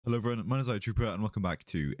Hello everyone, my name is Trooper and welcome back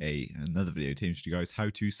to another video teaching you guys how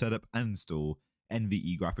to set up and install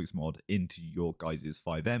NVE Graphics Mod into your guys'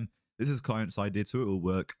 FiveM. This is client sided, so it will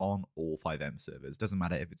work on all FiveM servers. Doesn't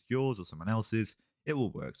matter if it's yours or someone else's, it will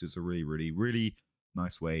work. So it's a really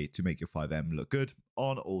nice way to make your FiveM look good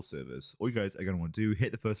on all servers. All you guys are going to want to do,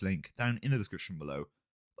 hit the first link down in the description below.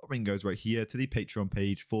 That link goes right here to the Patreon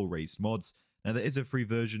page for raised mods. Now there is a free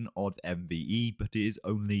version of NVE, but it is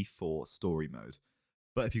only for story mode.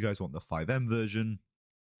 But if you guys want the FiveM version,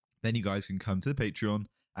 then you guys can come to the Patreon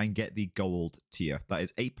and get the gold tier. That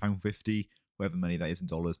is £8.50, whatever money that is in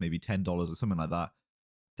dollars, maybe $10 or something like that.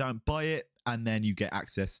 Buy it, and then you get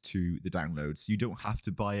access to the downloads. You don't have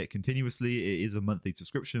to buy it continuously. It is a monthly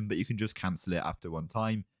subscription, but you can just cancel it after one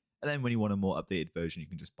time. And then when you want a more updated version, you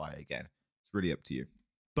can just buy it again. It's really up to you.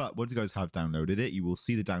 But once you guys have downloaded it, you will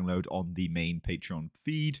see the download on the main Patreon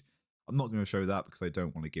feed. I'm not going to show that because I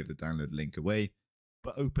don't want to give the download link away.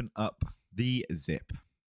 But open up the zip.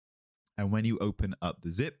 And when you open up the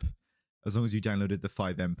zip, as long as you downloaded the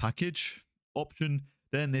FiveM package option,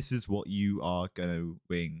 then this is what you are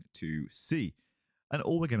going to see. And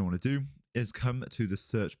all we're going to want to do is come to the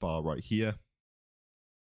search bar right here.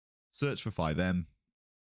 Search for FiveM.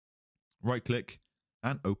 Right click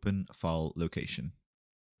and open file location.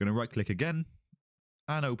 We're going to right click again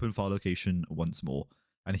and open file location once more.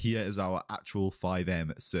 And here is our actual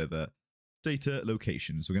FiveM server data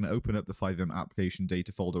location. So we're going to open up the FiveM application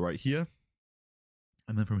data folder right here.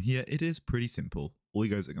 And then from here, it is pretty simple. All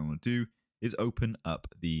you guys are going to do is open up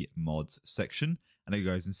the mods section. And as you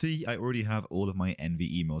guys can see, I already have all of my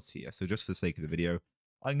NVE mods here. So just for the sake of the video,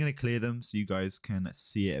 I'm going to clear them so you guys can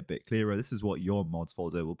see it a bit clearer. This is what your mods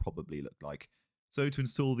folder will probably look like. So to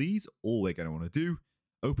install these, all we're going to want to do,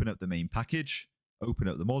 open up the main package, open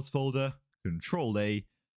up the mods folder, Control A,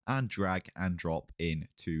 and drag and drop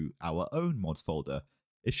into our own mods folder.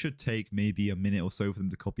 It should take maybe a minute or so for them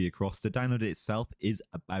to copy across. The download itself is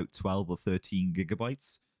about 12 or 13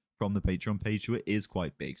 gigabytes from the Patreon page, so it is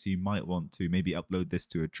quite big. So you might want to maybe upload this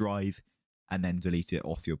to a drive and then delete it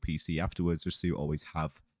off your PC afterwards, just so you always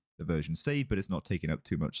have the version saved, but it's not taking up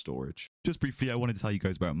too much storage. Just briefly, I wanted to tell you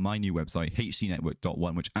guys about my new website,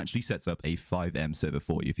 HTNetwork.1, which actually sets up a FiveM server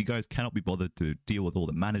for you. If you guys cannot be bothered to deal with all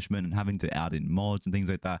the management and having to add in mods and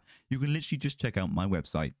things like that, you can literally just check out my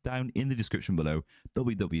website down in the description below,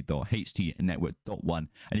 www.htnetwork.1,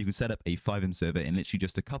 and you can set up a FiveM server in literally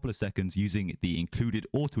just a couple of seconds using the included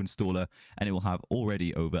auto installer, and it will have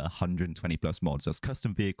already over 120 plus mods. That's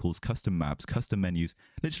custom vehicles, custom maps, custom menus,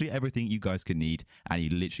 literally everything you guys can need, and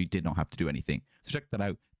you literally did not have to do anything. So check that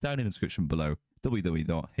out down in the description below,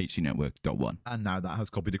 www.htnetwork.1. And now that has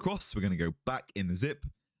copied across, we're going to go back in the zip,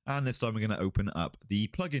 and this time we're going to open up the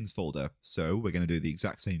plugins folder. So we're going to do the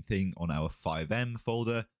exact same thing on our FiveM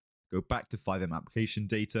folder, go back to FiveM application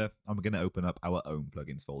data, and we're going to open up our own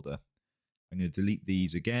plugins folder. I'm going to delete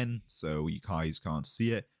these again so you guys can't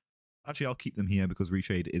see it. Actually, I'll keep them here because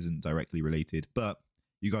Reshade isn't directly related, but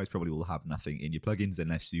you guys probably will have nothing in your plugins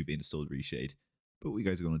unless you've installed Reshade. But what you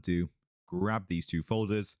guys are going to do, grab these two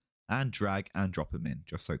folders and drag and drop them in,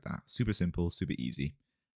 just like that. Super simple, super easy.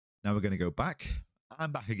 Now we're going to go back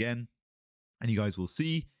and back again, and you guys will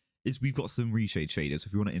see is we've got some Reshade shaders. So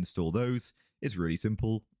if you want to install those, it's really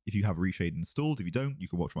simple. If you have Reshade installed, if you don't, you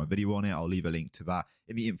can watch my video on it. I'll leave a link to that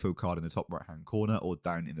in the info card in the top right hand corner or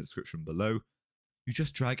down in the description below. You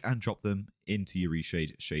just drag and drop them into your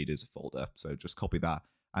Reshade shaders folder. So just copy that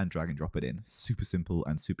and drag and drop it in. Super simple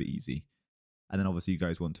and super easy. And then obviously you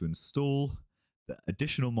guys want to install the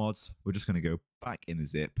additional mods. We're just going to go back in the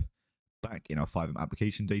zip, back in our FiveM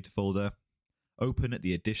application data folder, open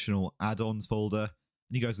the additional add-ons folder, and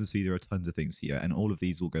you guys can see there are tons of things here, and all of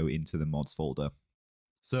these will go into the mods folder.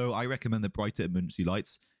 So I recommend the brighter emergency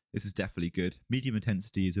lights. This is definitely good. Medium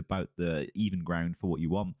intensity is about the even ground for what you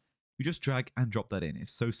want. You just drag and drop that in.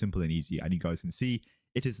 It's so simple and easy, and you guys can see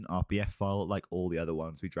it is an RPF file like all the other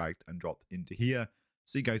ones we dragged and dropped into here.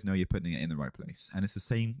 So you guys know you're putting it in the right place. And it's the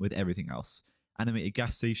same with everything else. Animated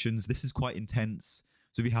gas stations, this is quite intense.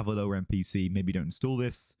 So if you have a lower end PC, maybe don't install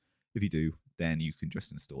this. If you do, then you can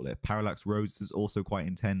just install it. Parallax roads is also quite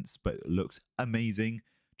intense, but it looks amazing.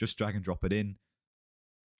 Just drag and drop it in.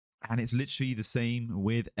 And it's literally the same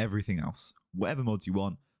with everything else. Whatever mods you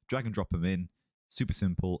want, drag and drop them in. Super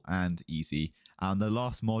simple and easy. And the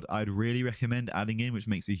last mod I'd really recommend adding in, which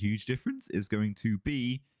makes a huge difference, is going to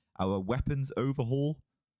be our weapons overhaul,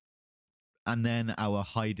 and then our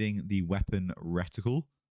hiding the weapon reticle,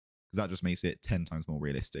 because that just makes it 10 times more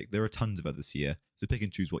realistic. There are tons of others here, so pick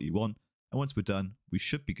and choose what you want. And once we're done, we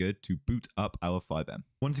should be good to boot up our FiveM.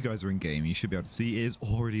 Once you guys are in game, you should be able to see it is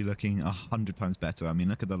already looking 100 times better. I mean,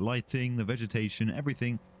 look at the lighting, the vegetation,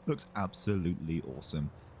 everything Looks absolutely awesome.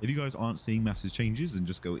 If you guys aren't seeing massive changes, then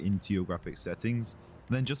just go into your graphics settings.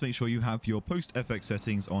 Then just make sure you have your post FX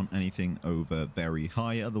settings on anything over very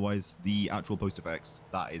high. Otherwise, the actual post FX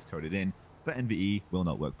that is coded in for NVE will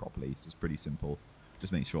not work properly. So it's pretty simple.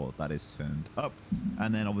 Just make sure that is turned up.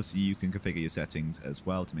 And then obviously you can configure your settings as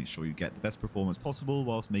well to make sure you get the best performance possible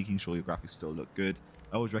whilst making sure your graphics still look good.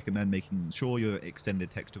 I always recommend making sure your extended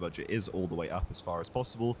texture budget is all the way up as far as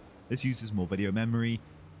possible. This uses more video memory,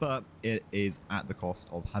 but it is at the cost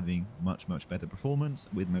of having much better performance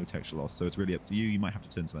with no texture loss. So it's really up to you. You might have to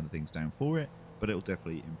turn some other things down for it, but it'll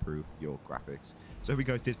definitely improve your graphics. So I hope you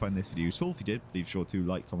guys did find this video useful. If you did, leave sure to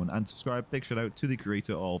like, comment, and subscribe. Big shout out to the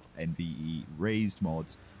creator of NVE Raised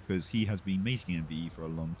Mods, because he has been making NVE for a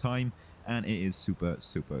long time, and it is super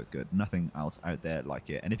good. Nothing else out there like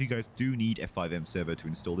it. And if you guys do need a FiveM server to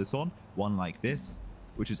install this on, one like this,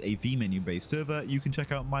 which is a vMenu based server, you can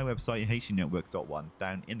check out my website, HTNetwork.1,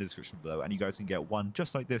 down in the description below, and you guys can get one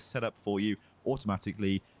just like this set up for you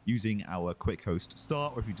automatically using our quick host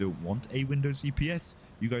start. Or if you don't want a Windows VPS,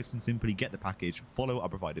 you guys can simply get the package, follow our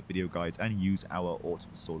provided video guides, and use our auto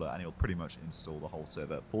installer, and it'll pretty much install the whole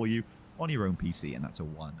server for you on your own PC, and that's a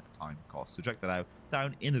one-time cost. So check that out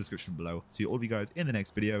down in the description below. See all of you guys in the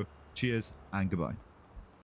next video. Cheers and goodbye.